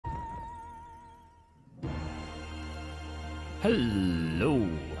Hello,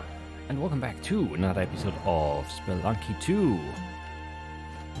 and welcome back to another episode of Spelunky 2.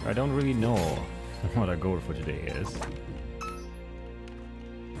 I don't really know what our goal for today is.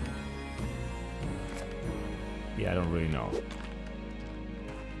 Yeah, I don't really know.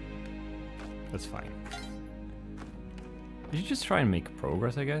 That's fine. We should just try and make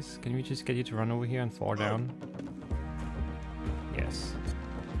progress, I guess. Can we just get you to run over here and fall down? Yes.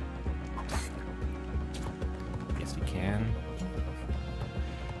 Yes, we can.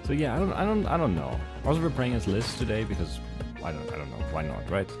 So yeah, I don't know. Also, we're playing as Liz today because I don't know. Why not,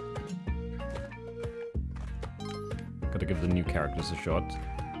 right? Gotta give the new characters a shot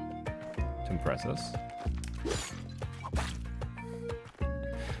to impress us.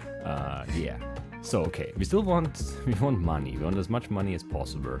 Yeah. So okay, we want money. We want as much money as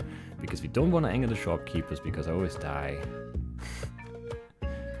possible because we don't want to anger the shopkeepers because I always die.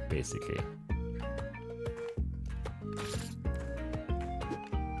 Basically.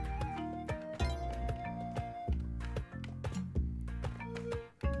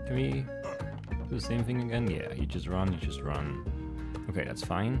 Can we do the same thing again? Yeah, you just run, Okay, that's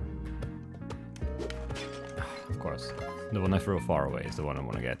fine. Of course. The one I throw far away is the one I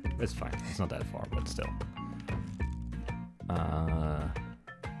want to get. It's fine. It's not that far, but still.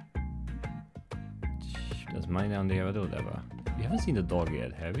 There's money down there, but whatever. We haven't seen the dog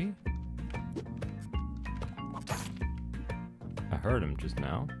yet, have we? I heard him just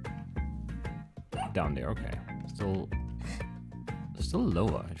now. Down there, okay. Still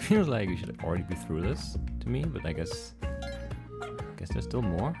lower. It feels like we should already be through this to me, but I guess there's still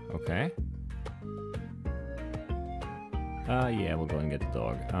more. Okay. Yeah, we'll go and get the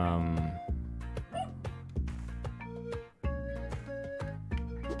dog.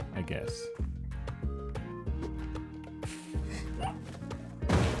 I guess.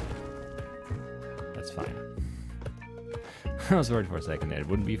 That's fine. I was worried for a second there. It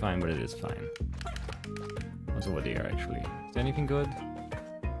wouldn't be fine, but it is fine. What's over there, actually? Is there anything good?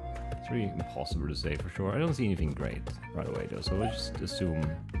 It's really impossible to say for sure. I don't see anything great right away, though, so let's just assume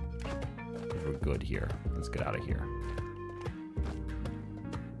that we're good here. Let's get out of here.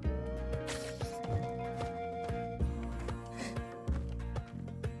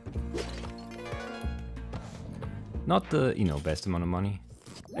 Not the, best amount of money.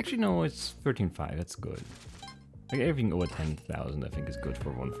 Actually, no, it's 13.5. That's good. Like, everything over 10,000, I think, is good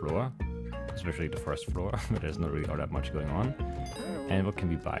for one floor. Especially the first floor, but there's not really all that much going on. And what can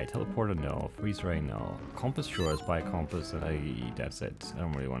we buy? Teleporter, no. Freeze ray, no. Compass, sure. Let's buy a compass, and that's it. I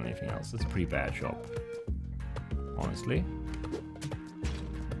don't really want anything else. It's a pretty bad shop. Honestly.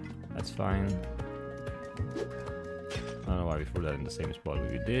 That's fine. I don't know why we threw that in the same spot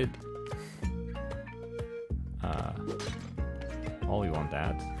we did. Oh, we want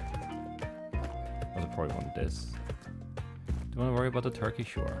that. Also probably want this. Do you want to worry about the turkey?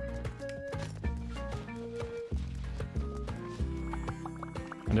 Sure.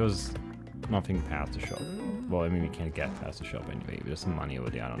 And there was nothing past the shop. Well, I mean, we can't get past the shop anyway. There's some money over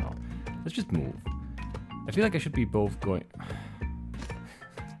there, I don't know. Let's just move. I feel like I should be both going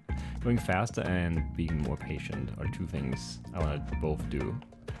faster and being more patient are two things I want to both do.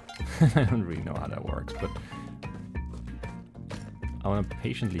 I don't really know how that works, but I want to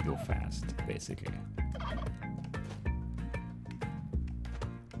patiently go fast, basically.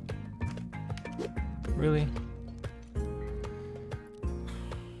 Really?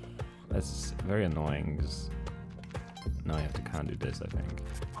 That's very annoying, because now I have to kind of do this, I think.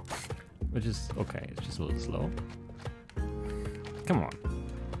 Which is okay, it's just a little slow. Come on.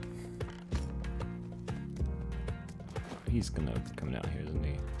 He's gonna come down here, isn't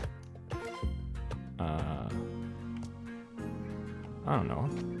he? I don't know.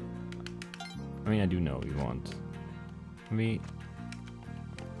 I mean, I do know what we want.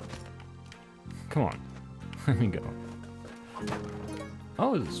 Come on. Let me go.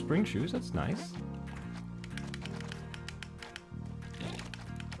 Oh, the spring shoes, that's nice.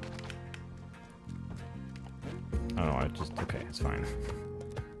 Oh, okay, it's fine.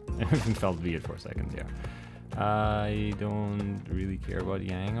 Everything felt weird for a second, yeah. I don't really care about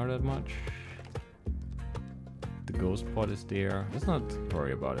Yang all that much. The ghost pot is there. Let's not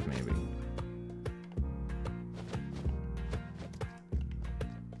worry about it, maybe.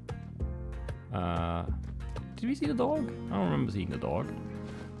 Did we see the dog? I don't remember seeing the dog.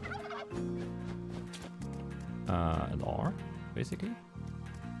 An R, basically.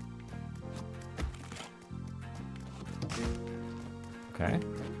 Okay.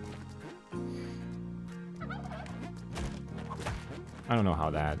 I don't know how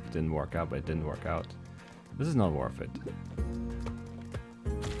that didn't work out, but it didn't work out. This is not worth it.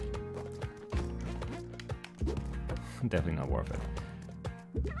 Definitely not worth it.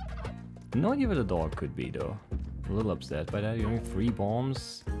 No idea what a dog could be though. A little upset by that. You only have 3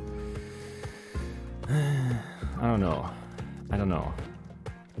 bombs. I don't know. I don't know.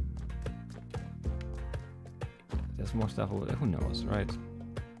 There's more stuff over there. Who knows, right?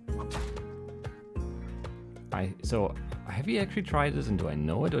 So have you actually tried this and do I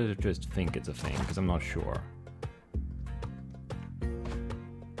know it or do I just think it's a thing? Because I'm not sure.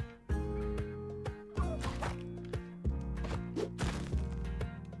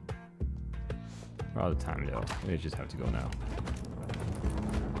 We're out of time though. We just have to go now.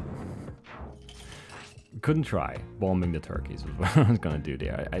 Couldn't try bombing the turkeys was what I was gonna do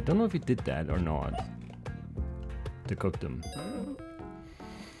there. I don't know if he did that or not. To cook them.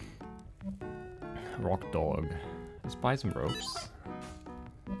 Rock dog. Let's buy some ropes.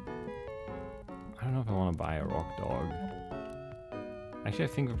 I don't know if I want to buy a rock dog. Actually, I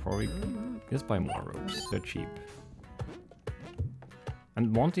think we'll probably just buy more ropes. They're cheap.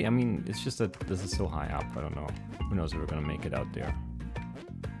 And Monty, I mean, it's just that this is so high up. I don't know. Who knows if we're gonna make it out there.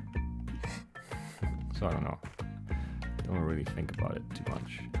 So I don't know. Don't really think about it too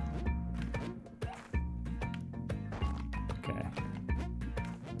much. Okay.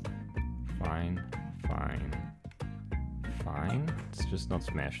 Fine. Let's just not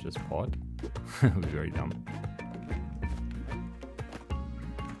smash this pot. It would be very dumb.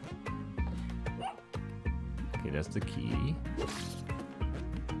 Okay, that's the key.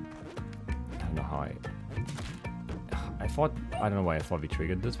 I don't know how I thought, I don't know why I thought we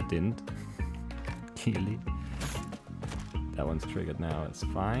triggered this, but didn't. Clearly. That one's triggered now, it's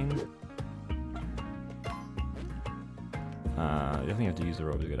fine. Definitely have to use the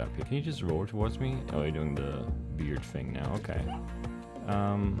rope to get up here. Can you just roll towards me? Oh, you're doing the beard thing now, okay.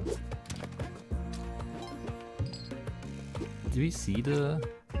 Did we see the...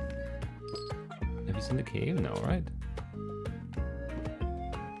 Have you seen the cave? No, right?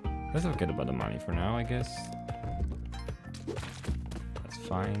 Let's forget about the money for now, I guess. That's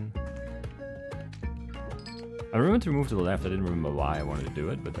fine. I remember to move to the left. I didn't remember why I wanted to do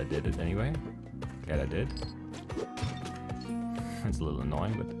it, but I did it anyway. Glad I did. It's a little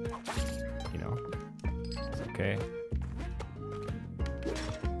annoying, but you know, it's okay.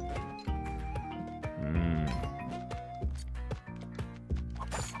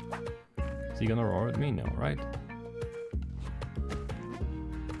 So you gonna roar at me? No, right?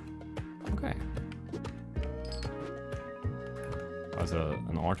 Okay. There's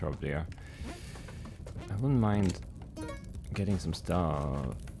an altar up there. I wouldn't mind getting some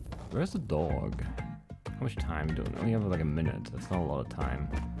stuff. Where's the dog? How much time do we only have like a minute? That's not a lot of time.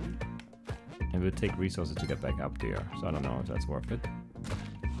 And it would take resources to get back up there, so I don't know if that's worth it.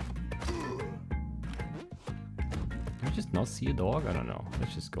 Did we just not see a dog? I don't know.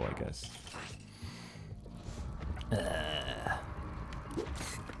 Let's just go, I guess. I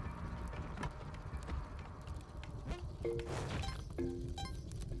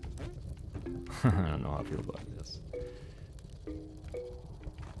don't know how I feel about this.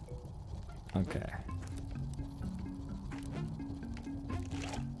 Okay.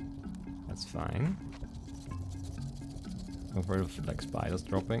 That's fine. I'm afraid of like spiders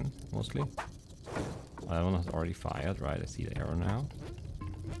dropping, mostly. That one has already fired, right? I see the arrow now.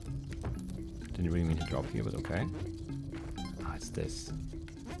 Didn't really mean to drop here, but okay. Ah, it's this.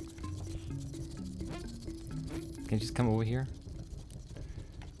 Can you just come over here?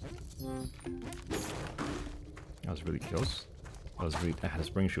 That was really close. I had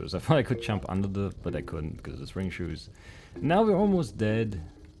spring shoes. I thought I could jump under but I couldn't because of the spring shoes. Now we're almost dead.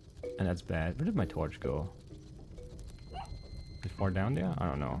 And that's bad. Where did my torch go? Did it fall down there? I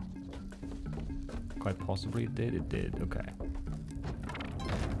don't know. Quite possibly it did. It did. Okay.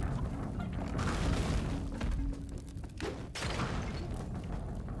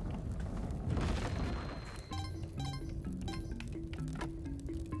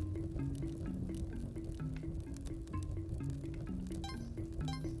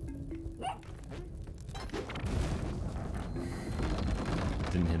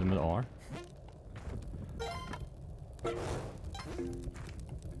 Didn't hit him at all.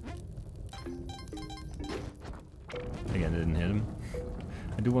 Again, didn't hit him.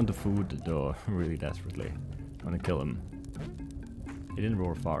 I do want the food though, really desperately. I want to kill him. He didn't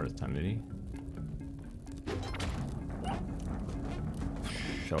roar far this time, did he?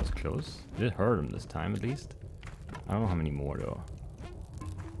 That was close. Did it hurt him this time at least? I don't know how many more though.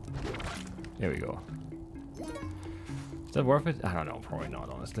 There we go. Is that worth it? I don't know, probably not,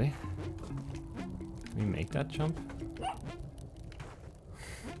 honestly. Can we make that jump?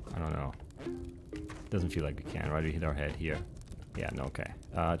 I don't know. Doesn't feel like we can, right? We hit our head here. Yeah, no, okay.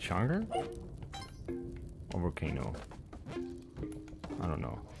 Chunger? Or volcano. I don't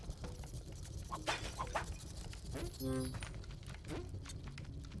know.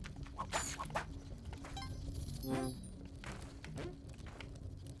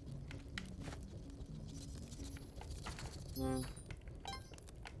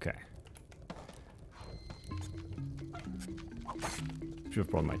 Okay. Should have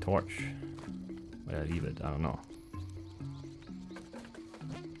brought my torch. Where did I leave it? I don't know.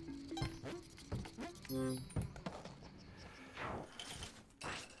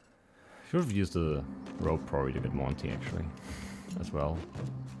 Should have used the rope probably to get Monty actually, as well.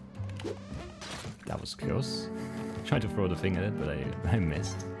 That was close. Tried to throw the thing at it, but I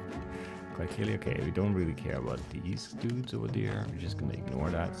missed. Quite clearly. Okay, we don't really care about these dudes over there. We're just gonna ignore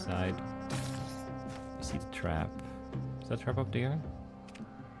that side. You see the trap. Is that trap up there?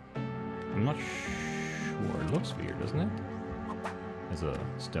 I'm not sure. It looks weird, doesn't it? As a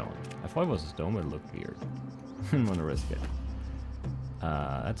stone. I thought it was a stone, but it looked weird. Didn't want to risk it.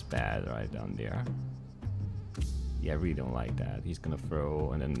 That's bad right down there. Yeah, I really don't like that. He's gonna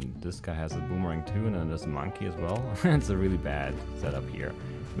throw, and then this guy has a boomerang too, and then there's a monkey as well. It's a really bad setup here.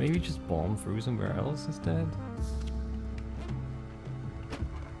 Maybe just bomb through somewhere else instead?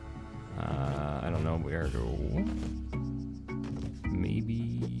 I don't know where to...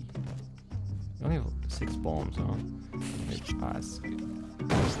 Maybe... I only have 6 bombs, huh? It's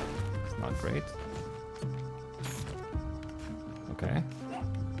not great. Okay.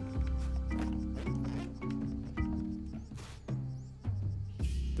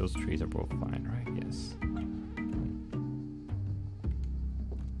 Those trees are both fine, right? Yes.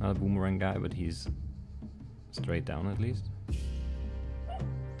 Not a boomerang guy, but he's straight down at least.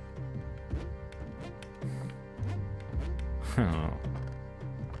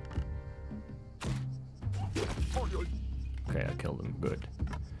 Okay, I killed him. Good.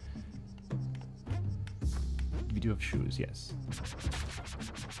 We do have shoes, yes.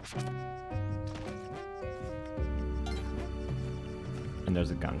 And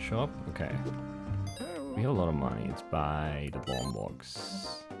there's a gun shop. Okay. We have a lot of money. It's by the bomb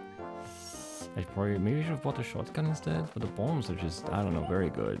box. Maybe I should have bought the shotgun instead, but the bombs are just, I don't know, very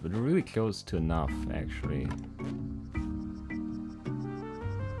good. But we're really close to enough, actually.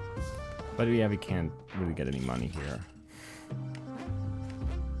 But yeah, we can't really get any money here.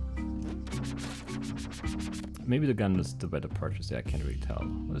 Maybe the gun is the better purchase. Yeah, I can't really tell.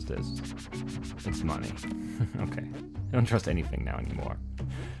 What is this? It's money. Okay. I don't trust anything now anymore.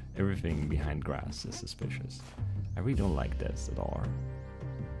 Everything behind grass is suspicious. I really don't like this at all.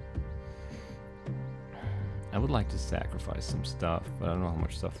 I would like to sacrifice some stuff, but I don't know how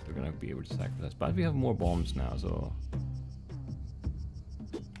much stuff we're gonna be able to sacrifice. But we have more bombs now, so...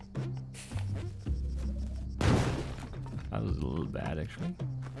 That was a little bad, actually.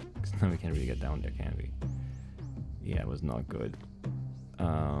 Because now we can't really get down there, can we? Yeah, it was not good.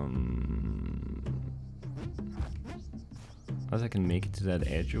 Unless I can make it to that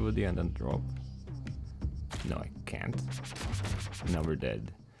edge over there and then drop. No, I can't. Now we're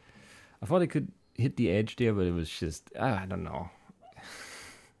dead. I thought I could hit the edge there, but it was just... I don't know.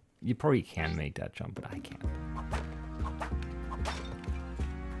 You probably can make that jump, but I can't.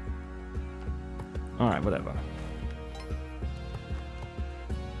 Alright, whatever.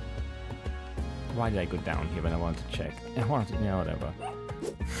 Why did I go down here when I wanted to check? I wanted to... Yeah, whatever.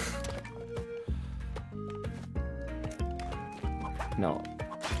 No.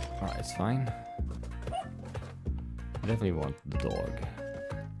 Alright, it's fine. I definitely want the dog.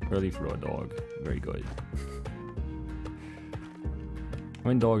 Early floor dog. Very good. I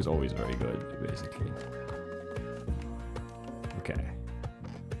mean, dog's always very good, basically. Okay.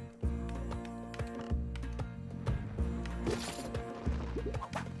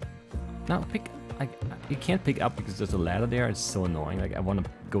 Now, you can't pick up because there's a ladder there. It's so annoying. Like, I want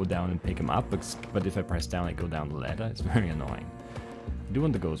to go down and pick him up, but if I press down, I go down the ladder. It's very annoying. I do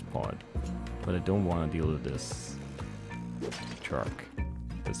want the ghost pod, but I don't want to deal with this jerk.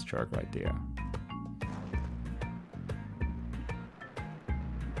 This jerk right there.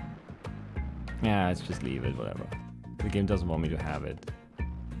 Yeah, let's just leave it, whatever. The game doesn't want me to have it.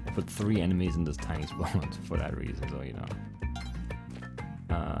 I put 3 enemies in this tiny spot for that reason, so you know.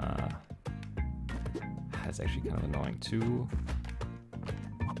 That's actually kind of annoying too.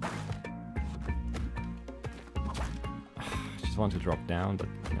 I just want to drop down, but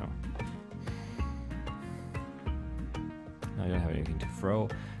you know. I don't have anything to throw.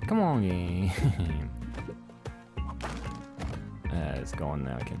 Come on, game. It's gone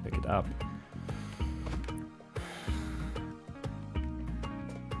now. I can pick it up.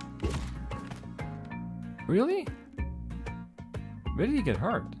 Really? Where did he get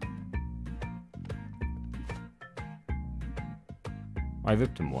hurt? I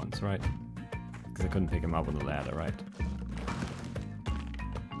whipped him once, right? Because I couldn't pick him up on the ladder, right?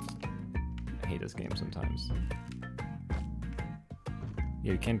 I hate this game sometimes.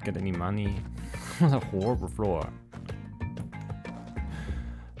 Yeah, you can't get any money. What a horrible floor.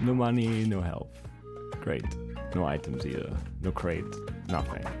 No money, no health. Great. No items either. No crate.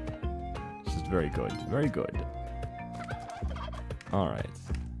 Nothing. It's just very good. Very good. Alright.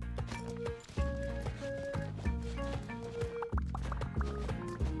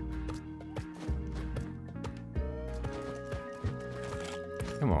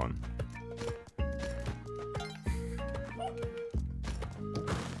 Come on.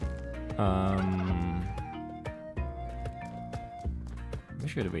 We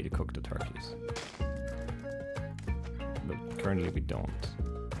should have a way to cook the turkeys. But currently we don't.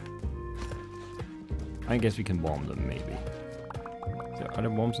 I guess we can bomb them, maybe. Are there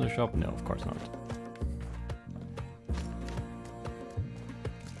bombs in the shop? No, of course not.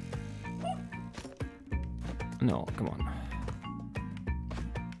 No, come on.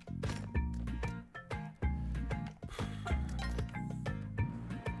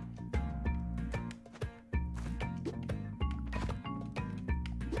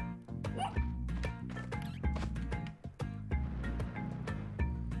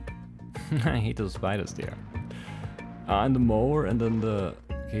 I hate those spiders there. And the mower, and then the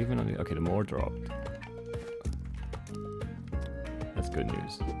cave-in on the... Okay, the mower dropped. That's good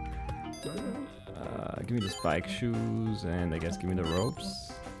news. Give me the spike shoes, and I guess give me the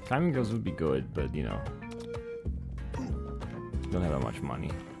ropes. Climbing gloves would be good, but you know... Don't have that much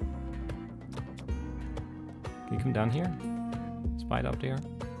money. Can you come down here? Spider up there?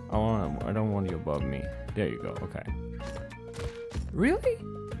 I don't want you above me. There you go, okay. Really?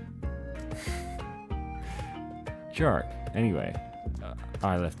 Sure. Anyway,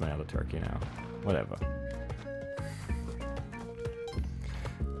 I left my other turkey now. Whatever.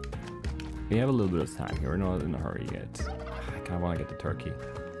 We have a little bit of time here. We're not in a hurry yet. I kind of want to get the turkey.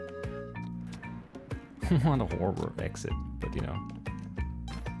 What a horrible exit, but you know.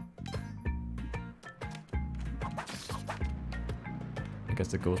 I guess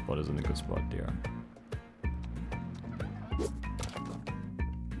the ghost spot is in a good spot there.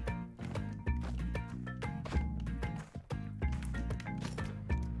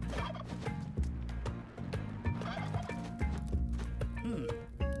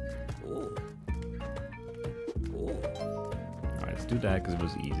 Do that because it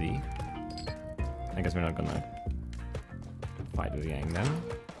was easy. I guess we're not gonna fight with Yang then.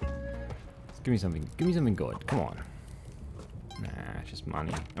 Just give me something good. Come on. Nah, it's just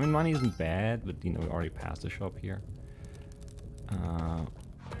money. I mean, money isn't bad, but you know, we already passed the shop here.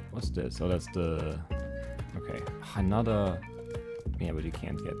 What's this? Oh, that's the... Okay, another... Yeah, but you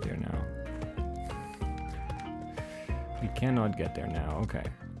can't get there now. We cannot get there now, okay.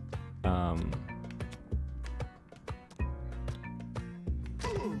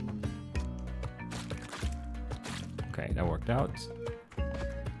 Okay, that worked out.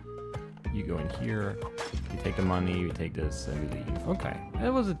 You go in here, you take the money, we take this, and we leave. Okay,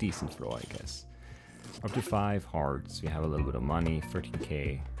 that was a decent floor, I guess. Up to 5 hearts, we have a little bit of money,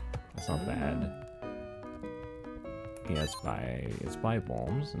 13k. That's not bad. Yeah, it's by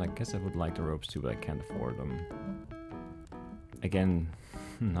bombs, and I guess I would like the ropes too, but I can't afford them. Again,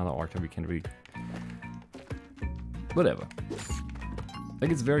 another archer we can read. Whatever.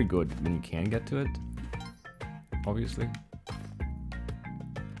 Like, it's very good when you can get to it. Obviously.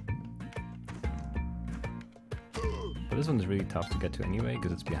 But this one is really tough to get to anyway,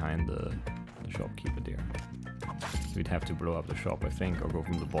 because it's behind the shopkeeper there. So we'd have to blow up the shop, I think, or go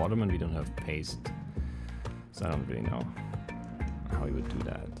from the bottom, and we don't have paste. So I don't really know how we would do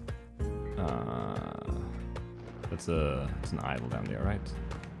that. It's an idol down there, right?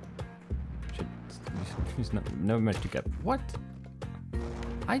 Shit, he's never managed to get... What?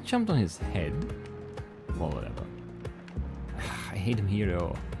 I jumped on his head? Well, whatever. I hate him here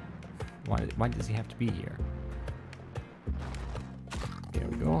though. Why does he have to be here? There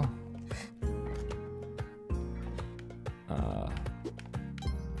we go. I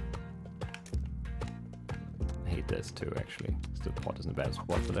hate this too, actually. The pot isn't the best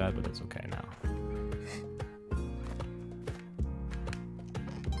spot for that, but it's okay now.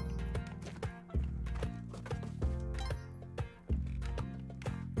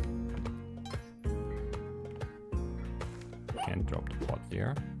 Can't drop the pot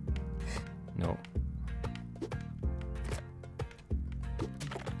there. No.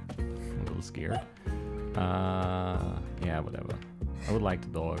 I'm a little scared. Yeah, whatever. I would like the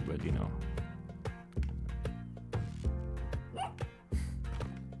dog, but you know.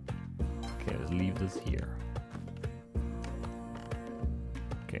 Okay, let's leave this here.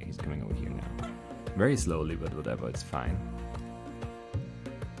 Okay, he's coming over here now. Very slowly, but whatever, it's fine.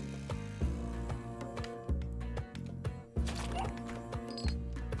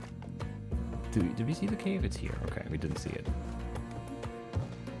 Did we see the cave? It's here. Okay, we didn't see it.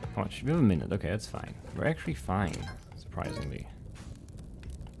 How much? We have a minute. Okay, that's fine. We're actually fine, surprisingly.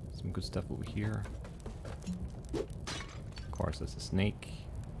 Some good stuff over here. Of course, there's a snake.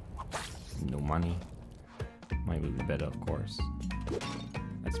 No money. Money will be better, of course.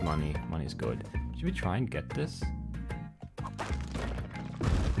 That's money. Money's good. Should we try and get this?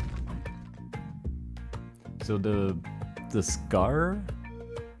 So the scar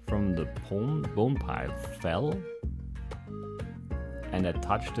from the bone pile fell, and that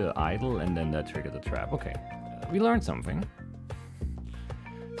touched the idol, and then that triggered the trap. Okay, we learned something.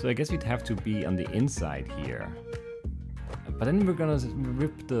 So I guess we'd have to be on the inside here. But then we're gonna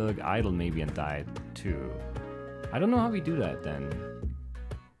rip the idol maybe and die too. I don't know how we do that then.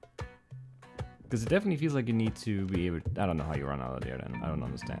 Because it definitely feels like you need to be able to, I don't know how you run out of there then. I don't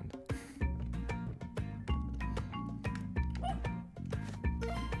understand.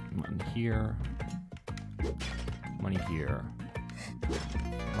 Money here. Money here.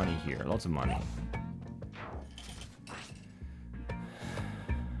 Money here. Lots of money.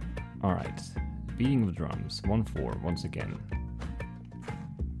 Alright. Beating of drums. 1-4 once again.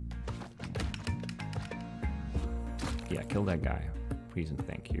 Yeah, kill that guy. Please and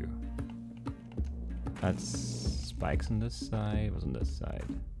thank you. That's spikes on this side. What's on this side?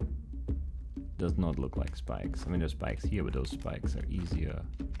 Does not look like spikes. I mean, there's spikes here, but those spikes are easier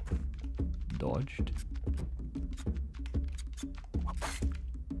dodged.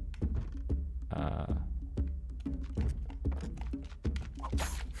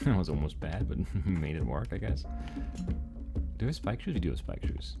 That was almost bad, but made it work, I guess. Do we have spike shoes? We do have spike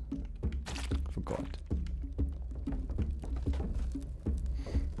shoes. Forgot.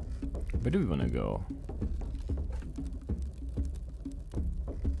 Where do we want to go?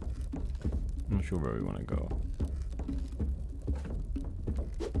 I'm not sure where we want to go.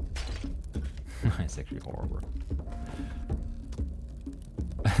 It's actually horrible.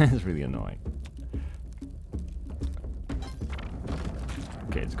 It's really annoying.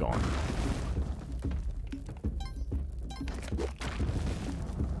 Okay, it's gone.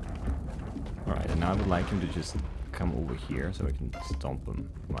 Alright, and now I would like him to just come over here so I can stomp him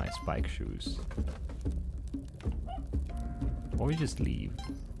with my spike shoes. Or we just leave.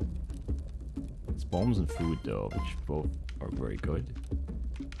 It's bombs and food though, which both are very good.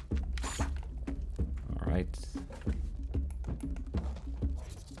 Alright.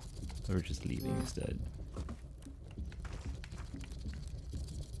 So we're just leaving instead.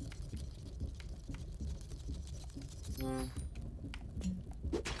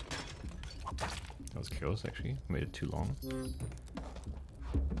 That was close actually, made it too long.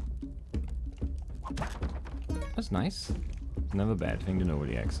 That's nice. Never a bad thing to know where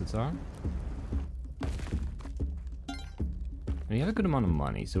the exits are. And you have a good amount of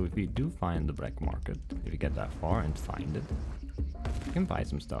money, so if we do find the black market, if we get that far and find it, we can buy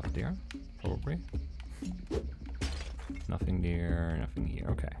some stuff there, probably. Nothing there, nothing here,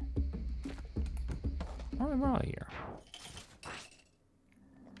 okay. Alright, we're out of here.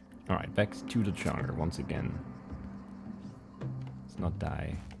 Alright, back to the jungle once again. Let's not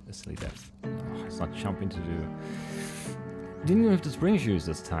die a silly death. Oh, let's not jump into the... Didn't even have the spring shoes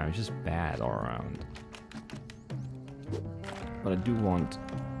this time, it's just bad all around. But I do want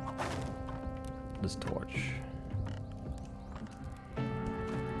this torch.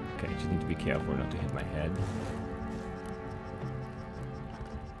 Okay, just need to be careful not to hit my head.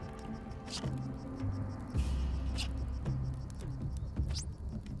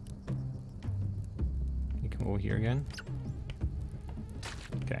 You come over here again.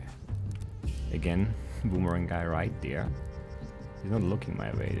 Okay. Again, boomerang guy right there. He's not looking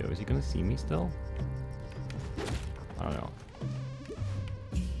my way though. Is he gonna see me still? I don't know.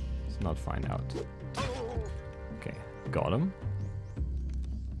 Let's not find out. Okay, got him.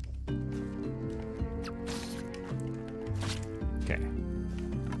 Okay.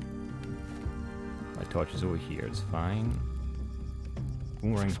 My torch is over here, it's fine.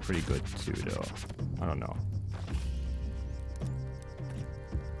 Boomerang's pretty good too though. I don't know.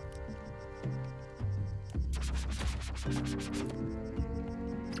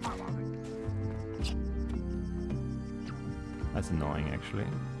 That's annoying, actually.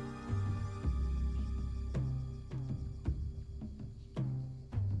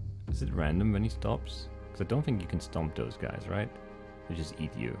 Is it random when he stops? Because I don't think you can stomp those guys, right? They just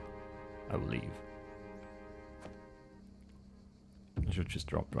eat you, I believe. I should just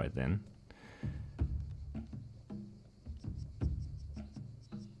drop right then.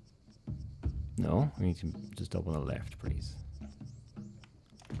 No, we need to just up on the left, please.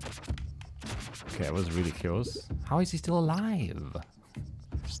 Okay, I was really close. How is he still alive?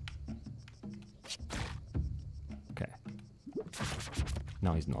 Okay.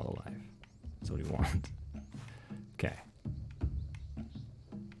 Now he's not alive. That's what we want. Okay.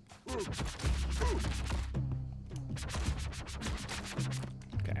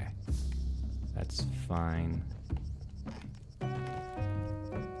 Okay. That's fine.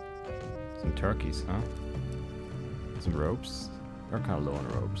 Some turkeys, huh? Some ropes. They're kind of low on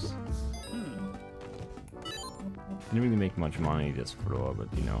ropes. Didn't really make much money this floor, but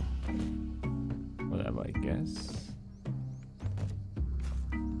you know, whatever, I guess.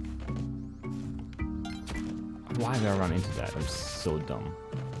 Why did I run into that? I'm so dumb.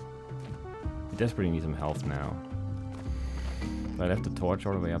 I desperately need some health now. But I left the torch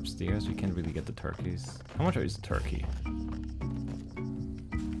all the way upstairs. We can't really get the turkeys. How much is the turkey?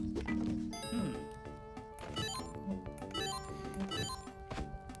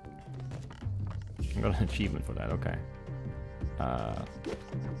 I got an achievement for that, okay.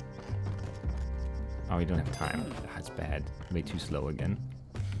 Oh, we don't have time. That's bad. Way too slow again.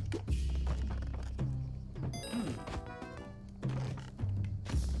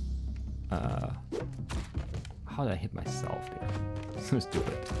 How did I hit myself there? So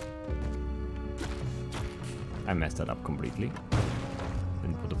stupid. I messed that up completely.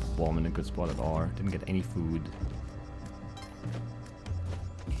 Didn't put the bomb in a good spot at all. Didn't get any food.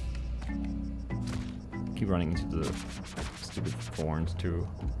 Keep running into the stupid thorns too.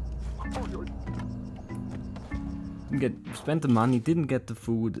 Spent the money, didn't get the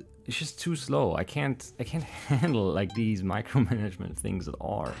food. It's just too slow. I can't handle like these micromanagement things at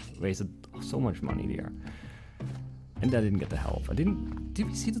all. Wasted so much money there. And I didn't get the health. Did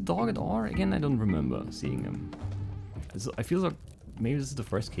we see the dog at all? Again, I don't remember seeing him. I feel like maybe this is the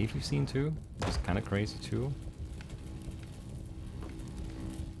first cave we've seen too. It's kind of crazy too.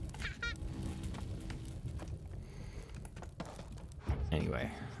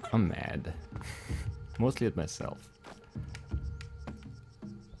 Anyway, I'm mad. Mostly at myself.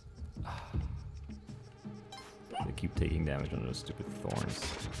 I keep taking damage on those stupid thorns.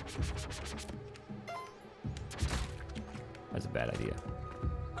 That's a bad idea.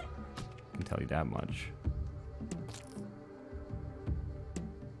 I can tell you that much.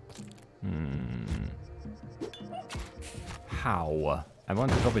 How? I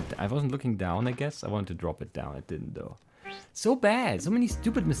wanted to drop it. I wasn't looking down, I guess. I wanted to drop it down. It didn't though. So bad. So many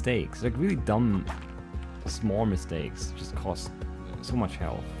stupid mistakes. Like really dumb, small mistakes. Just cost so much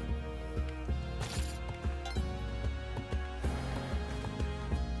health.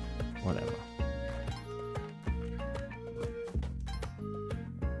 Whatever.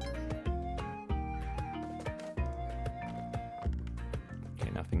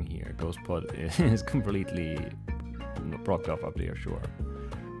 Okay, nothing here. Ghost pod is completely blocked off up there, sure.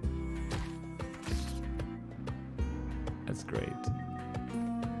 That's great.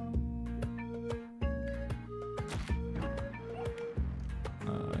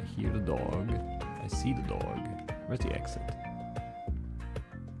 Hear the dog. I see the dog. Where's the exit?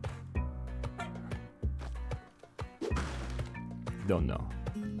 Don't know.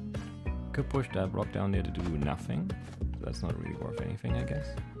 Could push that block down there to do nothing. So that's not really worth anything, I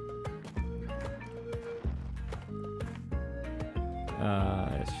guess.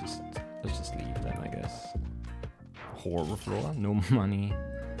 Let's just leave then, I guess. Horror floor, no money.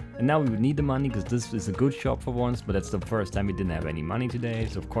 And now we would need the money because this is a good shop for once, but that's the first time we didn't have any money today,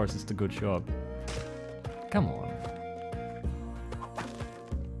 so of course it's the good shop. Come on.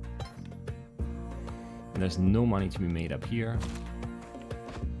 And there's no money to be made up here.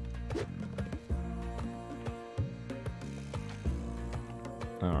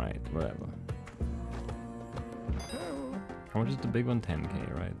 Alright, whatever. How much is the big one?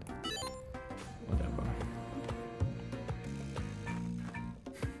 10k, right? Whatever.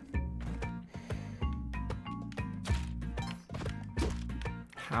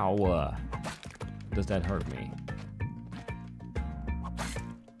 How does that hurt me?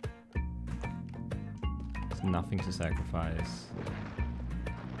 There's nothing to sacrifice.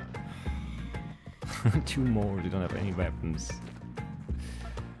 2 more, we don't have any weapons.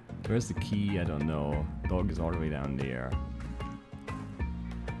 Where's the key? I don't know. Dog is all the way down there.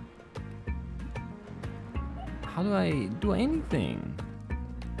 How do I do anything?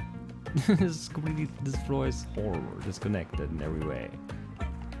 This floor is horrible, disconnected in every way.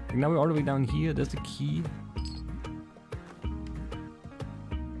 Like now we're all the way down here, there's the key.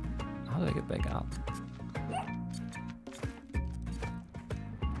 How do I get back up?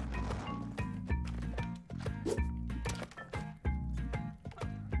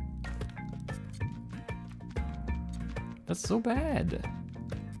 That's so bad.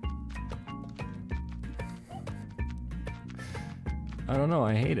 I don't know,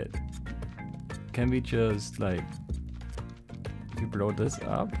 I hate it. Can we just like we blow this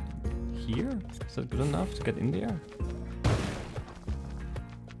up here? Is that good enough to get in there?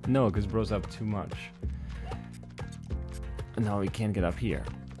 No, because it blows up too much. And now we can't get up here.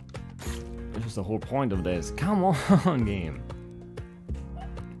 Which is the whole point of this. Come on, game.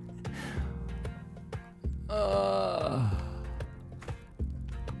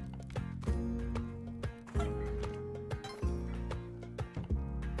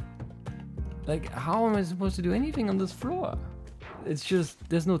 Like, how am I supposed to do anything on this floor? It's just,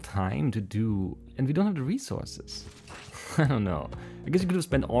 there's no time to do, and we don't have the resources. I don't know. I guess you could have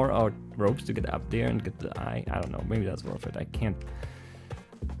spent all our ropes to get up there and get the eye. I don't know, maybe that's worth it. I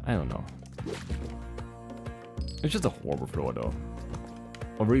don't know. It's just a horrible floor though.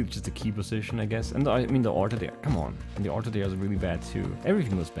 Or really just the key position, I guess. And I mean the altar there, come on. And the altar there is really bad too.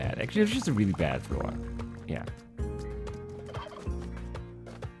 Everything was bad. Actually, it's just a really bad floor. Yeah.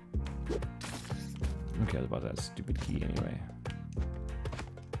 Who cares about that stupid key anyway?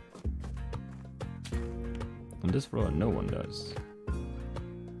 On this floor, no one does.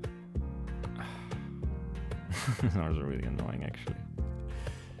 Those are really annoying, actually.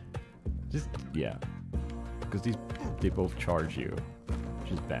 Just, yeah. Because they both charge you,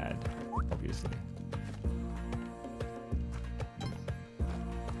 which is bad, obviously.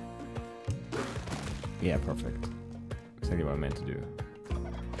 Yeah, perfect. Exactly what I meant to do.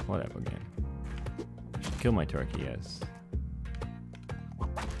 Whatever, game. Kill my turkey, yes.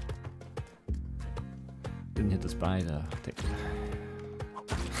 Didn't hit the spider.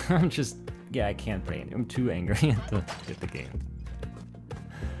 I'm just, yeah, I can't play it. I'm too angry at the game.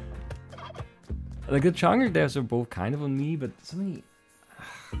 Like the chunker devs are both kind of on me, but so many.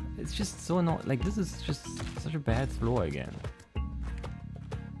 It's just so annoying. Like this is just such a bad floor again.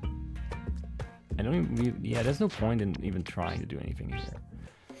 I don't even. Yeah, there's no point in even trying to do anything here.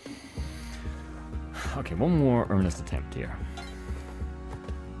 Okay, one more earnest attempt here.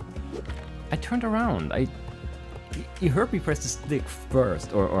 I turned around. You heard me press the stick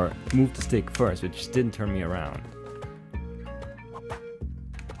first, or move the stick first, which didn't turn me around.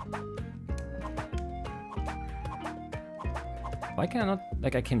 Why can I not?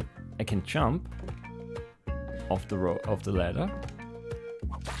 Like I can jump off the ladder.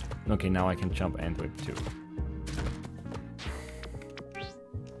 Okay, now I can jump and whip too.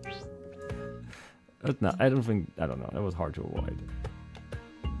 No, I don't know. That was hard to avoid.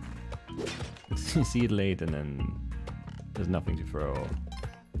 You see it late and then there's nothing to throw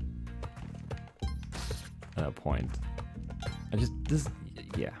at that point.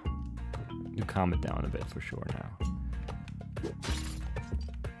 Yeah. You calm it down a bit for sure now.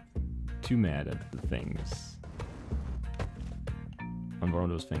 Too mad at the things. And one of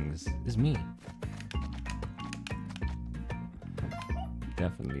those things is me.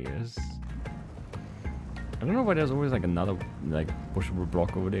 Definitely is. I don't know why there's always like another like pushable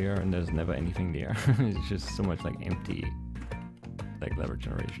block over there and there's never anything there. It's just so much like empty like lever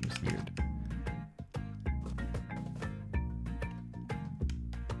generation. Is weird.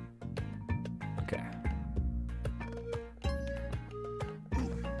 Okay.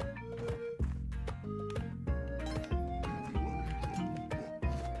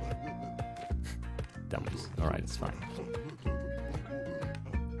 Dummies. Alright, it's fine.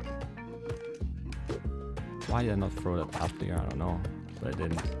 Why did I not throw that up there? I don't know. But I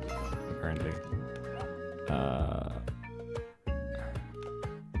didn't, apparently.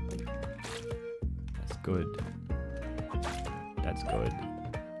 That's good. That's good.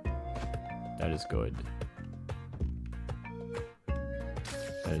 That is good.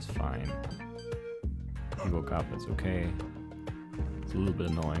 That is fine. He woke up, it's okay. It's a little bit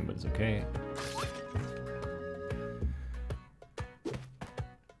annoying, but it's okay.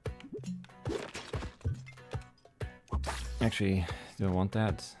 Actually, do I want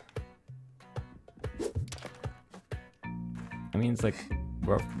that? I mean, it's like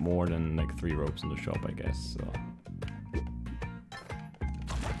worth more than like 3 ropes in the shop, I guess, so.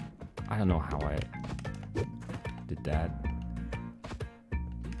 I don't know how I did that.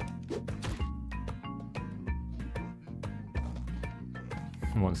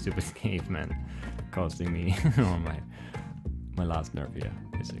 One stupid caveman costing me on my last nerf here,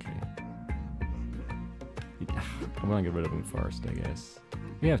 basically. I want to get rid of him first, I guess.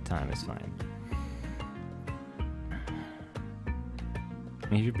 We have time, it's fine.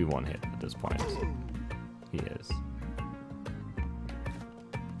 He should be one hit at this point. He is.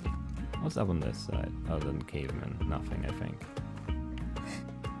 What's up on this side, other than caveman? Nothing, I think.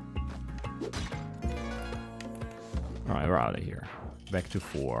 Alright, we're out of here. Back to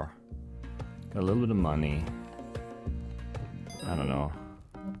 4. Got a little bit of money. I don't know.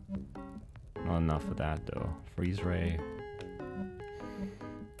 Not enough for that though. Freeze ray.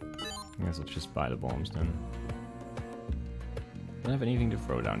 I guess let's just buy the bombs then. Don't have anything to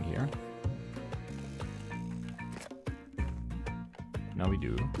throw down here. Now we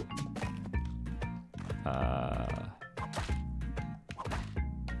do.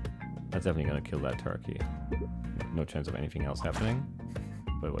 That's definitely gonna kill that turkey. No chance of anything else happening,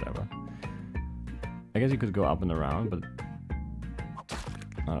 but whatever. I guess you could go up and around, but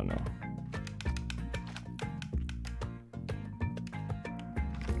I don't know.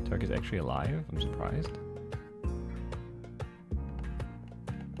 Turkey's actually alive? I'm surprised.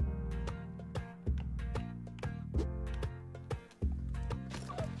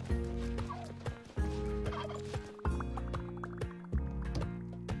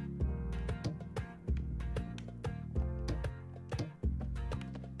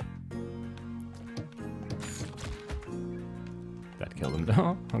 That killed him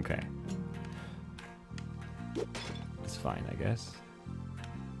though? Okay. It's fine, I guess.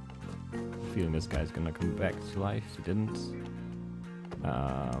 Feeling this guy's gonna come back to life. He didn't.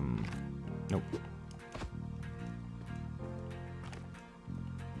 Nope.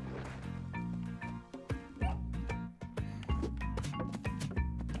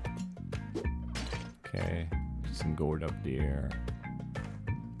 Okay, some gold up there.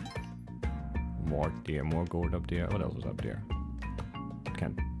 More there, more gold up there. What else was up there?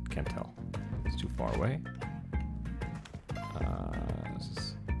 Can't tell. It's too far away.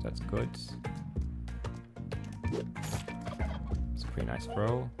 That's good. It's a pretty nice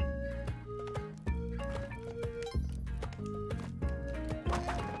throw.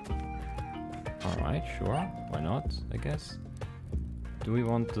 Alright, sure. Why not, I guess. Do we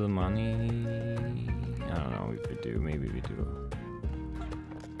want the money? I don't know if we do. Maybe we do.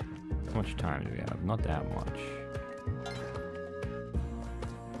 How much time do we have? Not that much.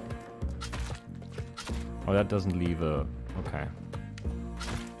 Oh, that doesn't leave a... Okay.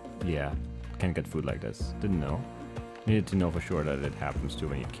 Yeah, can't get food like this. Didn't know. Needed to know for sure that it happens to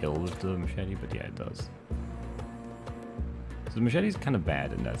when you kill with the machete, but yeah, it does. So the machete's kind of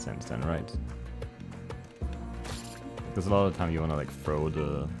bad in that sense then, right? Because a lot of the time you want to like throw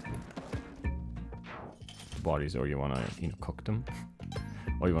the bodies, or you want to, you know, cook them.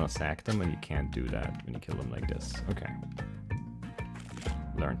 Or you want to sack them, and you can't do that when you kill them like this. Okay.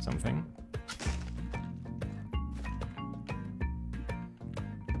 Learned something.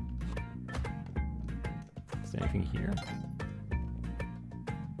 Is there anything here?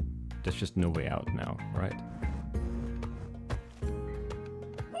 There's just no way out now, right?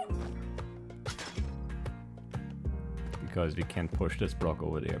 Because we can't push this block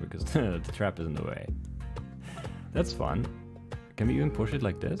over there because the trap is in the way. That's fun. Can we even push it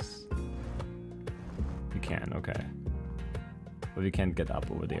like this? We can, okay. But we can't get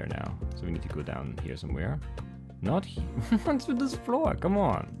up over there now. So we need to go down here somewhere. Not here. What's with this floor? Come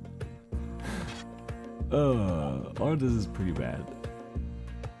on. All of this is pretty bad.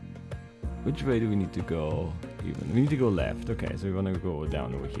 Which way do we need to go? Even we need to go left. Okay, so we want to go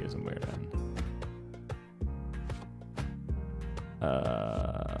down over here somewhere then.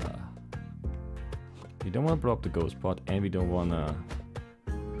 We don't want to blow up the ghost pot, and we don't want to.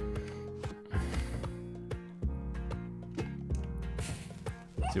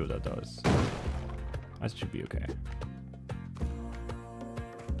 Let's see what that does. That should be okay.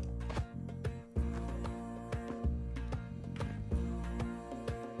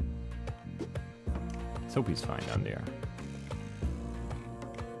 Let's hope he's fine down there.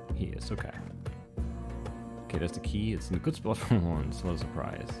 He is, okay. Okay, that's the key. It's in a good spot for once. What a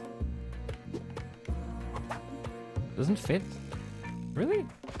surprise. Doesn't fit? Really?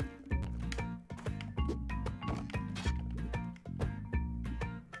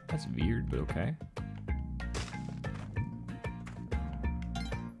 That's weird, but okay.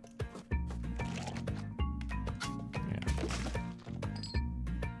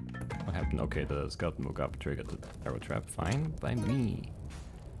 Okay, the skeleton woke up, triggered the arrow trap. Fine by me.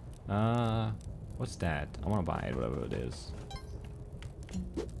 What's that? I want to buy it, whatever it is.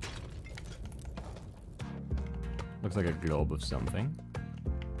 Looks like a globe of something.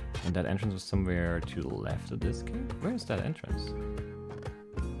 And that entrance was somewhere to the left of this cave? Where is that entrance?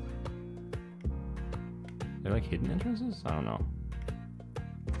 They're like hidden entrances? I don't know.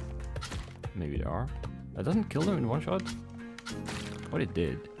 Maybe there are. That doesn't kill them in one shot? What it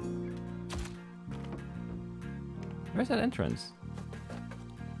did. Where's that entrance?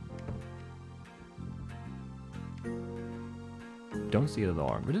 Don't see the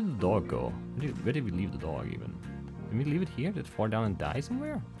dog. Where did the dog go? Where did we leave the dog even? Did we leave it here? Did it fall down and die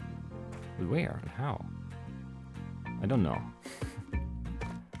somewhere? But where and how? I don't know.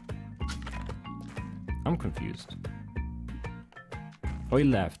 I'm confused. Oh, he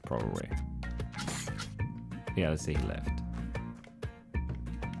left, probably. Yeah, let's say he left.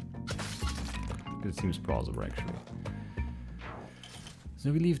 It seems plausible, actually.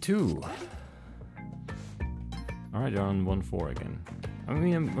 So we leave 2. Alright, they're on 1-4 again. I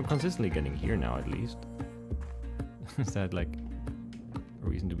mean, I'm consistently getting here now, at least. Is that, like, a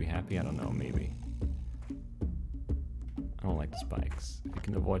reason to be happy? I don't know, maybe. I don't like the spikes. If we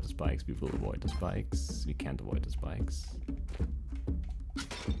can avoid the spikes, we will avoid the spikes. We can't avoid the spikes.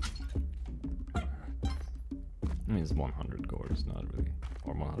 I mean, it's 100 gold, it's not really...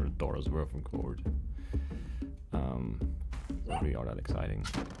 Or $100 worth of gold. Not really all that exciting.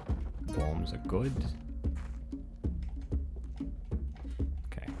 Bombs are good.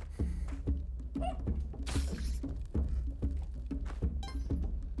 Okay.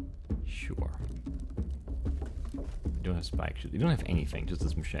 Sure. We don't have spike shoot. We don't have anything, just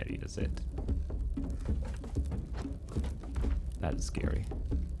this machete, that's it. That is scary.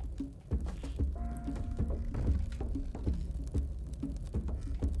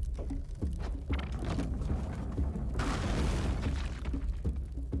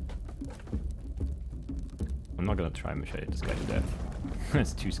 I'm not gonna try machete this guy to death.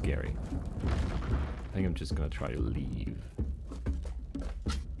 That's too scary. I think I'm just gonna try to leave.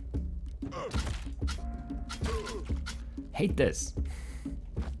 Hate this!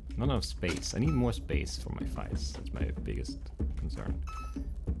 Not enough space. I need more space for my fights. That's my biggest concern.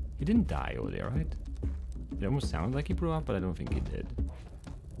 He didn't die over there, right? It almost sounded like he blew up, but I don't think he did.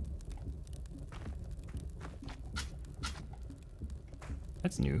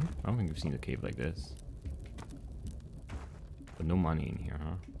 That's new. I don't think we've seen a cave like this. But no money in here,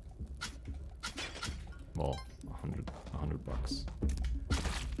 huh? Well, 100 bucks.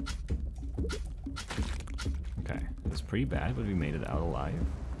 Okay, that's pretty bad, but we made it out alive.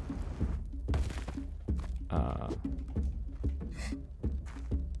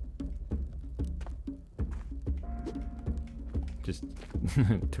 Just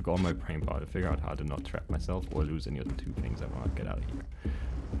took all my brain power to figure out how to not trap myself or lose any of the 2 things I want to get out of here.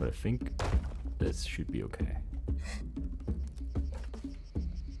 But I think this should be okay.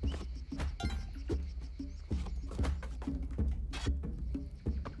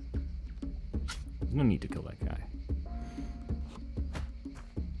 There's no need to kill that guy.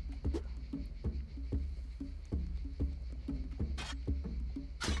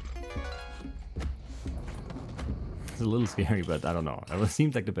 It's a little scary, but I don't know. It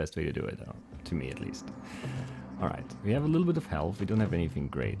seems like the best way to do it, to me at least. Alright, we have a little bit of health. We don't have anything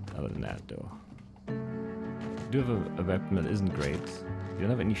great other than that, though. We do have a weapon that isn't great. We don't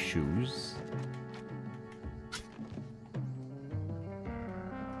have any shoes.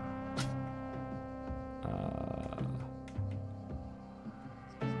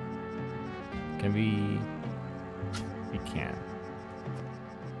 Can we... We can.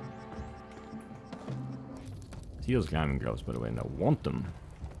 See those climbing gloves, by the way, and I want them.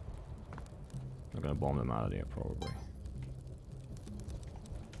 I'm gonna bomb them out of there, probably.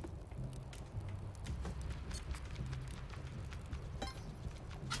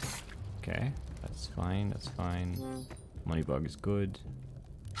 Okay, that's fine, that's fine. Money bug is good.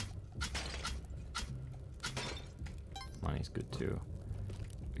 Money's good too.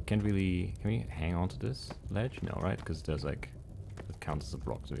 We can't really... Can we hang on to this ledge? No, right? Because there's like... It counts as a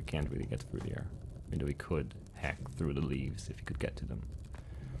block, so we can't really get through there. Even though we could hack through the leaves if we could get to them.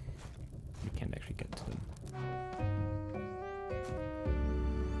 We can't actually get to them.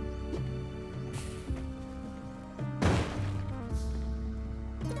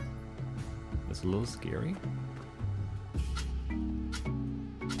 That's a little scary.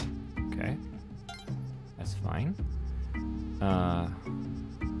 Okay. That's fine. I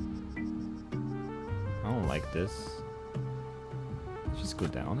don't like this. Let's just go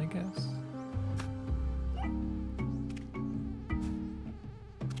down, I guess.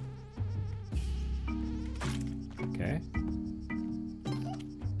 Okay.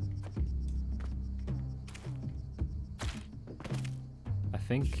 I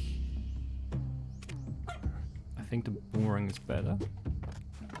think the boomerang is better.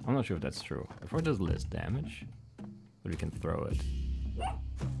 I'm not sure if that's true. It probably does less damage, but we can throw it.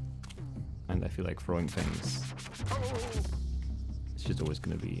 And I feel like throwing things, it's just always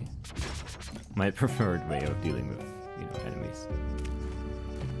going to be my preferred way of dealing with, you know, enemies.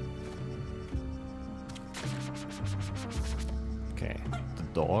 Okay, the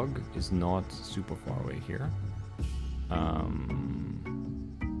dog is not super far away here.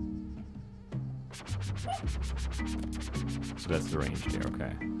 So that's the range there,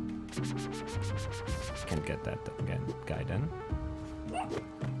 okay. Can't get that again, guy then.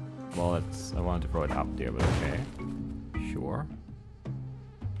 Well, I wanted to throw it up there, but okay. Sure.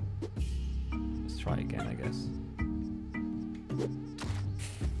 Let's try again, I guess.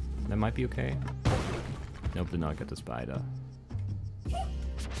 That might be okay. Nope, did not get the spider.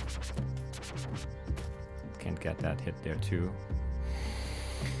 Can't get that hit there too.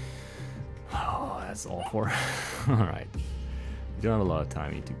 Oh, that's all for. Alright. We don't have a lot of time,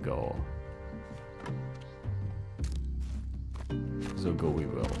 we need to go. So go we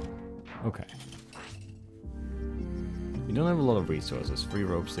will. Okay. We don't have a lot of resources. 3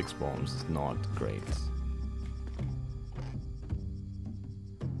 rope, 6 bombs is not great.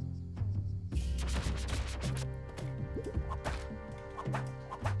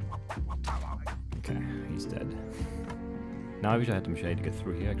 Okay, he's dead. Now I wish I had the machete to get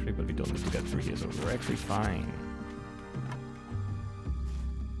through here actually, but we don't need to get through here, so we're actually fine.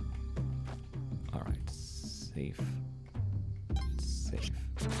 Alright, safe. Safe.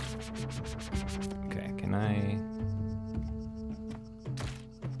 Okay, can I...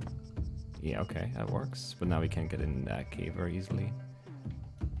 Yeah, okay, that works. But now we can't get in that cave very easily.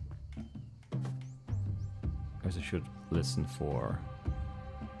 I guess I should listen for...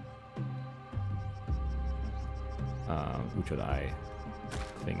 Uchodai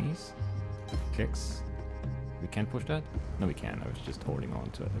thingies? Kicks? We can't push that? No, we can. I was just holding on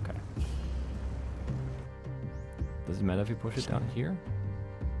to it. Okay. Does it matter if you push it down here?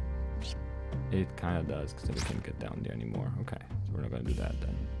 It kind of does, because then we can't get down there anymore. Okay, so we're not going to do that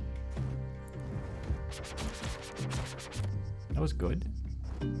then. That was good.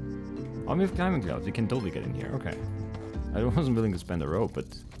 Oh, we have climbing gloves. We can totally get in here. Okay. I wasn't willing to spend a rope,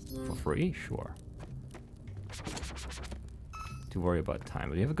 but for free? Sure. To worry about time.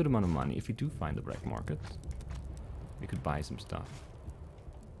 But we have a good amount of money. If we do find the black market, we could buy some stuff.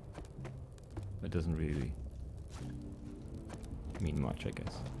 That doesn't really mean much, I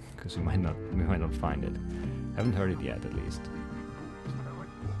guess, because we might not find it. Haven't heard it yet, at least.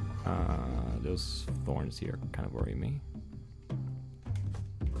 Those thorns here kind of worry me.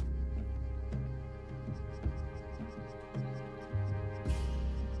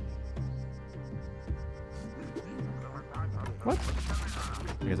 What?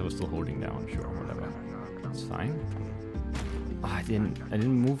 I guess I was still holding down. Sure, whatever. It's fine. Oh, I didn't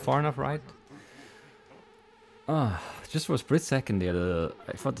move far enough, right? Just for a split second there,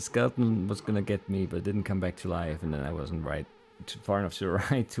 I thought the skeleton was gonna get me, but it didn't come back to life, and then I wasn't far enough to the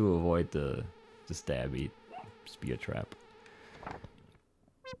right to avoid the stabby spear trap.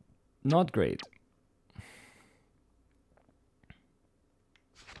 Not great.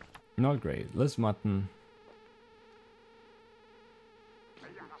 Not great. Less mutton.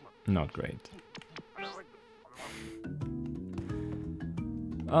 Not great.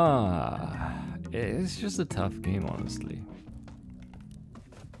 It's just a tough game, honestly.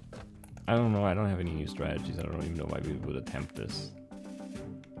 I don't know, I don't have any new strategies. I don't even know why we would attempt this.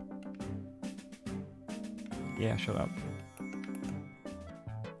 Yeah, shut up.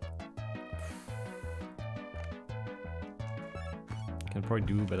 Can probably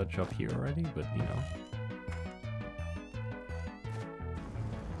do a better job here already, but you know.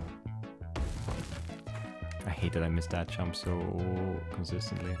 I hate that I missed that jump so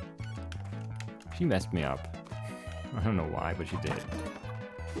consistently. She messed me up. I don't know why, but she did.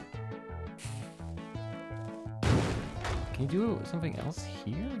 Can you do something else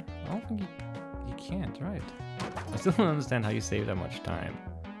here? I don't think you can't, right? I still don't understand how you save that much time.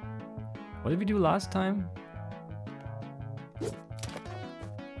 What did we do last time?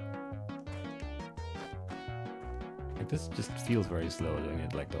 Like, this just feels very slow doing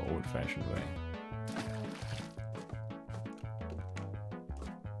it like the old-fashioned way.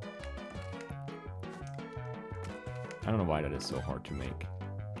 I don't know why that is so hard to make.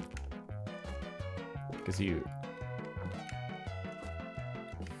 Because you...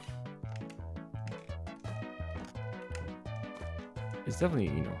 It's definitely,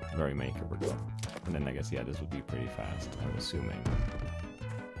 you know, very makeable though. And then I guess, yeah, this would be pretty fast, I'm assuming.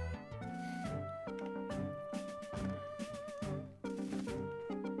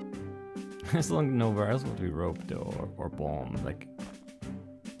 I still don't know where else would we rope though, or bomb, like...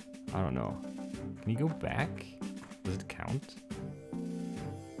 I don't know. Can you go back? Does it count?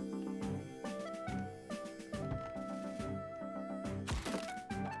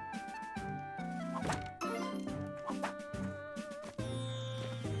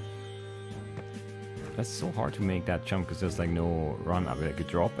 That's so hard to make that jump because there's like no run up. Like you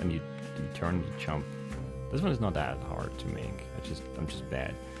drop and you turn, you jump. This one is not that hard to make. I'm just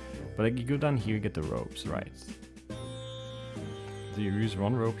bad. But like you go down here, you get the ropes, right? So you use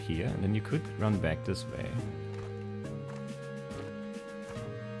one rope here, and then you could run back this way.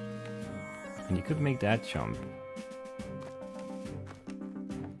 And you could make that jump.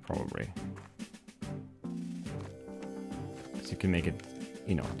 Probably. So you can make it,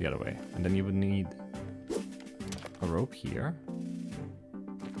 you know, the other way. And then you would need a rope here.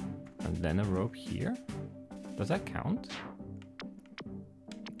 And then a rope here. Does that count?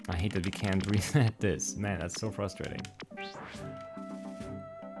 I hate that we can't reset this. Man, that's so frustrating.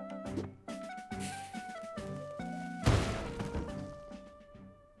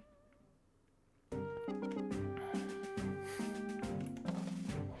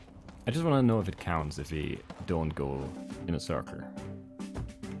 I just want to know if it counts if we don't go in a circle.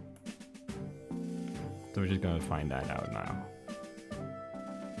 So we're just gonna find that out now.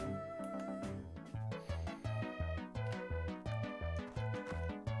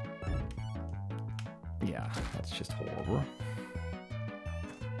 Yeah, that's just horrible.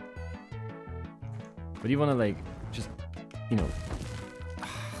 But you want to like, just, you know...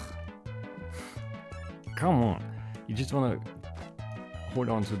 Come on! You just want to hold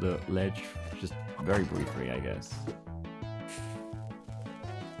on to the ledge just very briefly, I guess.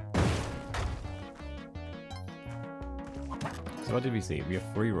 So what did we see? We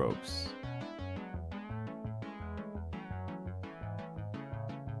have 3 ropes.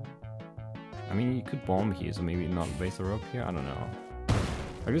 I mean, you could bomb here, so maybe not waste a rope here? I don't know.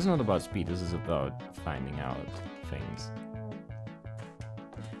 Like, this is not about speed, this is about finding out things.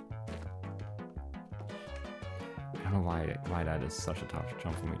 I don't know why that is such a tough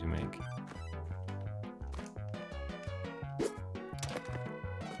jump for me to make.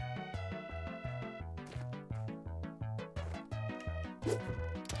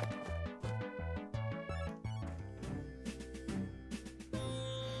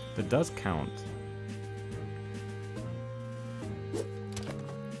 That does count.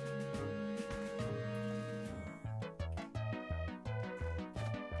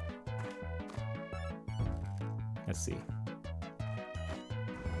 Let's see.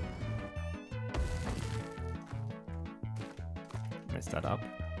 Messed that up.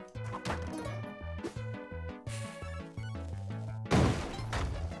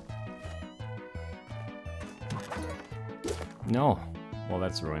 No. Well,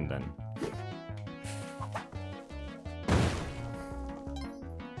 that's ruined then.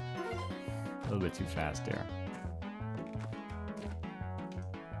 A little bit too fast there.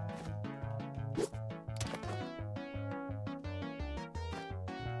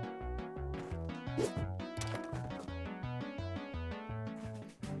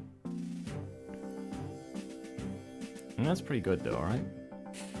 And that's pretty good though, right?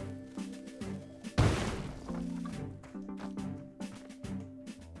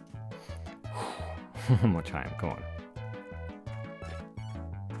 One more time, come on.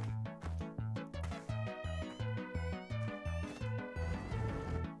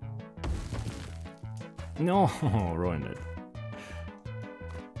 No, ruined it.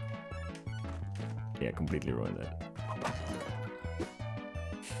 Yeah, completely ruined it.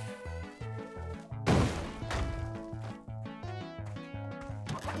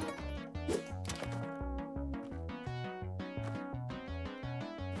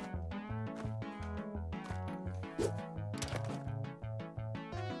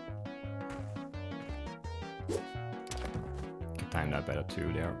 Time that better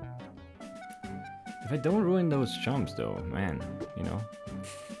too there. If I don't ruin those jumps though, man, you know.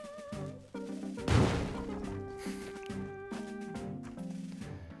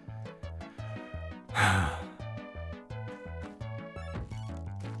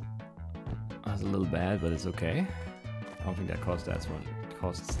 That's a little bad, but it's okay. I don't think that costs that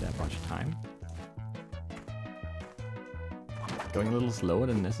much time. Going a little slower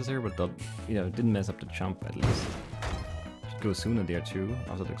than necessary, but that, you know, didn't mess up the jump at least. Go sooner there too,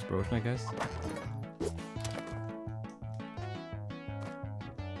 after the explosion, I guess.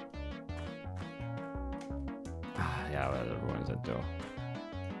 Ah, yeah, well, that ruins it though.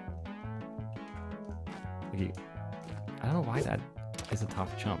 Okay. I don't know why that is a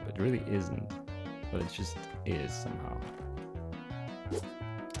tough jump. It really isn't, but it just is somehow.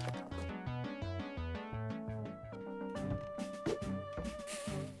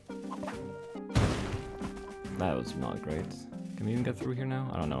 That was not great. Can we even get through here now?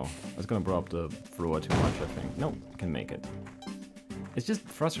 I don't know. I was gonna blow up the floor too much, I think. Nope, can make it. It's just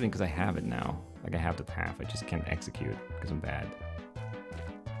frustrating because I have it now. Like, I have the path, I just can't execute because I'm bad.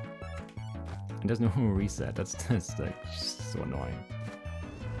 And there's no reset, that's like just so annoying.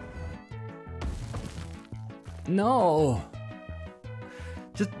 No!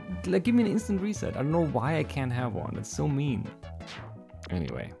 Just, like, give me an instant reset. I don't know why I can't have one. That's so mean.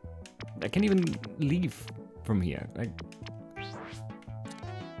 Anyway. I can't even leave from here. Like...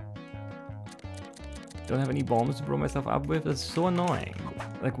 Don't have any bombs to blow myself up with? That's so annoying.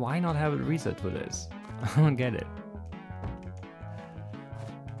 Like, why not have a reset for this? I don't get it.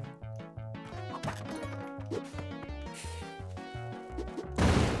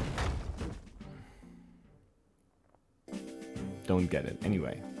 Don't get it.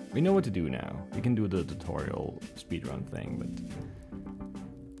 Anyway, we know what to do now. We can do the tutorial speedrun thing,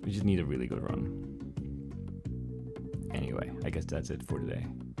 but we just need a really good run. Anyway, I guess that's it for today.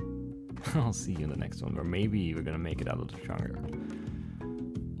 I'll see you in the next one, or maybe we're gonna make it out a little stronger.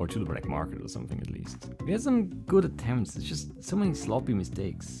 Or to the black market or something at least. We had some good attempts, it's just so many sloppy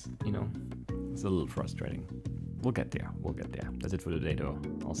mistakes, you know? It's a little frustrating. We'll get there, we'll get there. That's it for today though.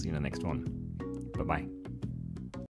 I'll see you in the next one. Bye-bye.